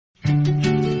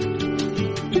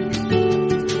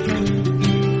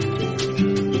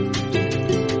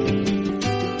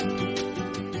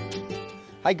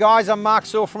Hey guys, I'm Mark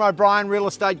Sewell from O'Brien Real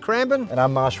Estate Cranbourne. And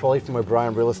I'm Marsh Schwallie from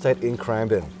O'Brien Real Estate in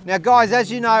Cranbourne. Now guys, as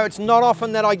you know, it's not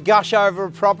often that I gush over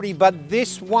a property, but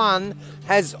this one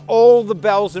has all the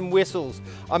bells and whistles.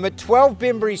 I'm at 12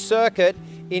 Bimberry Circuit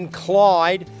in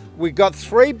Clyde. We've got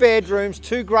 3 bedrooms,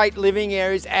 2 great living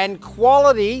areas, and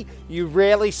quality you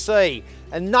rarely see.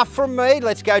 Enough from me,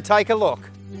 let's go take a look.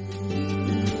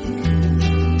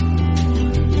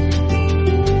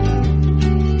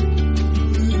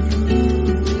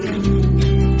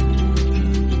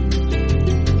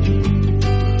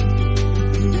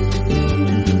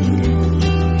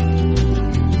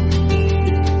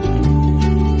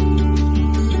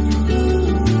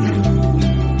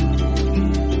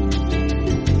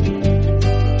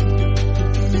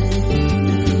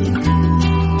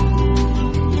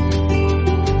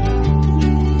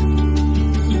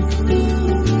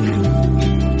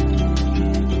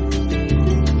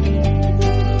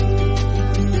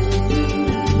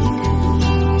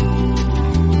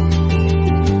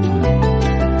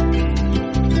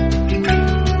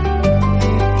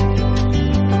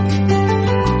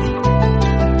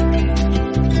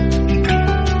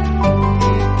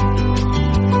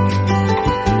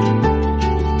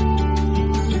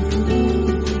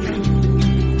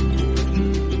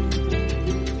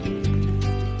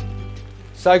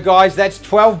 So guys, that's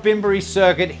 12 Bimberry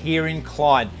Circuit here in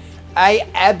Clyde. A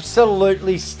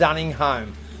absolutely stunning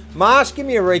home. Marsh, give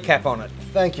me a recap on it.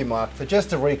 Thank you, Mark. So just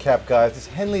to recap, guys, this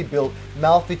Henley built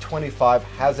Malfi 25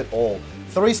 has it all.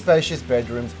 3 spacious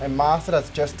bedrooms, a master that's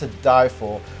just to die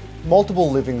for,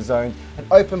 multiple living zones, an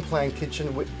open plan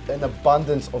kitchen with an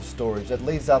abundance of storage that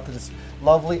leads out to this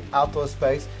lovely outdoor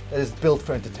space that is built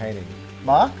for entertaining.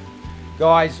 Mark?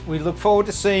 Guys, we look forward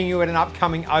to seeing you at an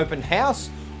upcoming open house,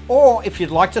 or if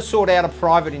you'd like to sort out a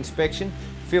private inspection,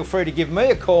 feel free to give me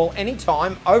a call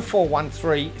anytime,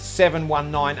 0413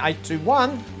 719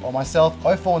 821. Or myself,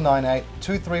 0498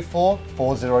 234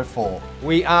 404.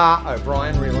 We are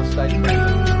O'Brien Real Estate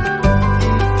Cranbourne.